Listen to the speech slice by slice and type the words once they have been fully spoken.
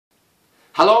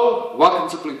Hello, welcome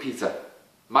to Blue Peter.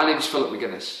 My name is Philip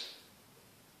McGuinness.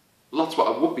 Well, that's what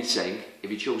I would be saying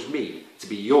if you chose me to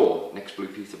be your next Blue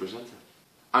Peter presenter.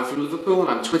 I'm from Liverpool and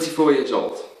I'm 24 years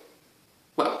old.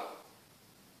 Well,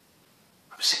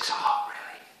 I'm 6 at heart,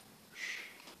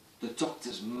 really. The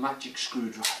doctor's magic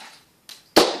screwdriver.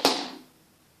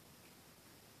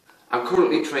 I'm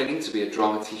currently training to be a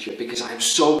drama teacher because I am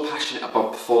so passionate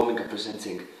about performing and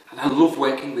presenting, and I love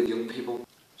working with young people.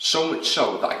 So much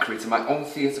so that I created my own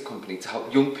theatre company to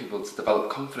help young people to develop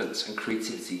confidence and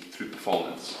creativity through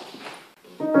performance.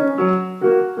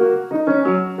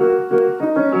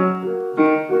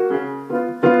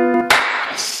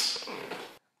 Yes!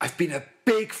 I've been a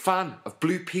big fan of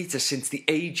Blue Peter since the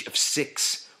age of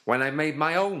 6, when I made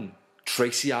my own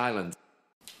Tracy Island.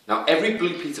 Now, every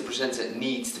Blue Peter presenter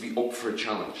needs to be up for a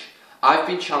challenge. I've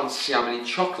been challenged to see how many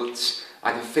chocolates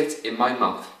I can fit in my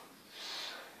mouth.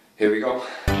 Here we go.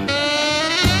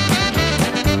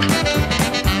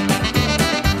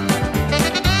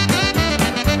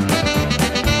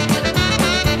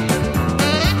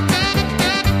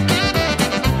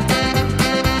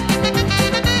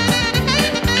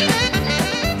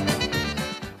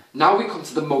 Now we come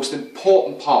to the most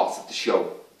important part of the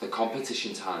show, the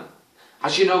competition time.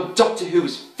 As you know, Doctor Who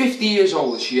is 50 years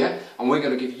old this year, and we're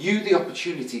going to give you the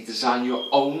opportunity to design your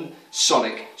own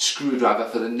sonic screwdriver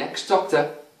for the next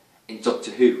Doctor in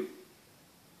Doctor Who.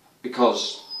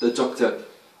 Because the Doctor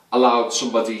allowed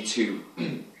somebody to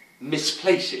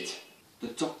misplace it. The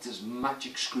Doctor's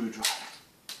magic screwdriver.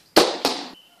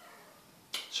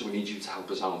 So we need you to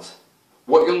help us out.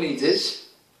 What you'll need is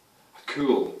a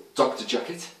cool Doctor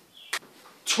jacket,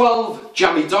 12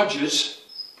 jammy dodgers,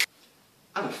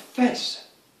 and a fez.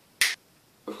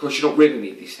 Of course, you don't really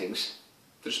need these things.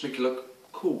 They just make you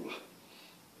look cool.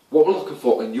 What we're looking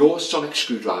for in your sonic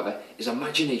screwdriver is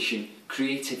imagination,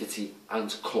 creativity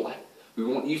and colour. We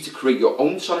want you to create your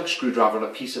own sonic screwdriver on a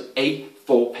piece of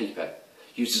A4 paper.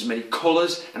 Use as many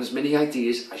colours and as many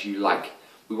ideas as you like.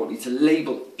 We want you to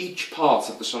label each part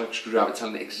of the sonic screwdriver,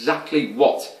 telling it exactly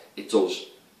what it does.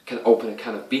 Can it open a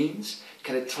can of beans?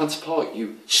 Can it transport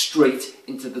you straight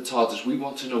into the TARDIS? We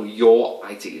want to know your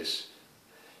ideas.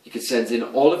 You can send in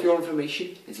all of your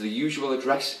information into the usual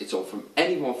address. It's all from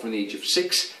anyone from the age of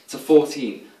 6 to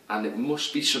 14, and it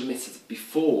must be submitted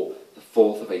before the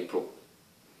 4th of April.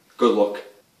 Good luck.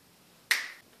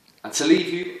 And to leave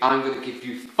you, I'm going to give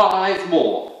you 5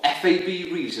 more FAB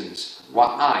reasons why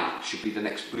I should be the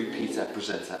next Blue Peter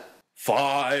presenter.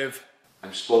 5.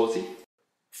 I'm sporty.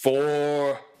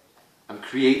 4. I'm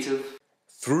creative.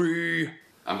 3.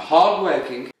 I'm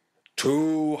hard-working.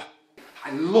 2.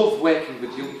 I love working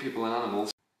with young people and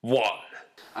animals. 1.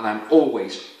 And I'm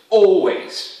always,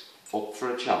 always up for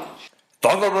a challenge.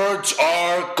 Thunderbirds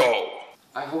are go!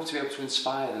 I hope to be able to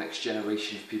inspire the next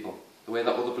generation of people, the way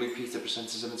that other Blue Peter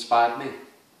presenters have inspired me.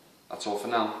 That's all for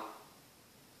now.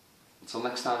 Until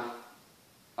next time,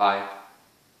 bye.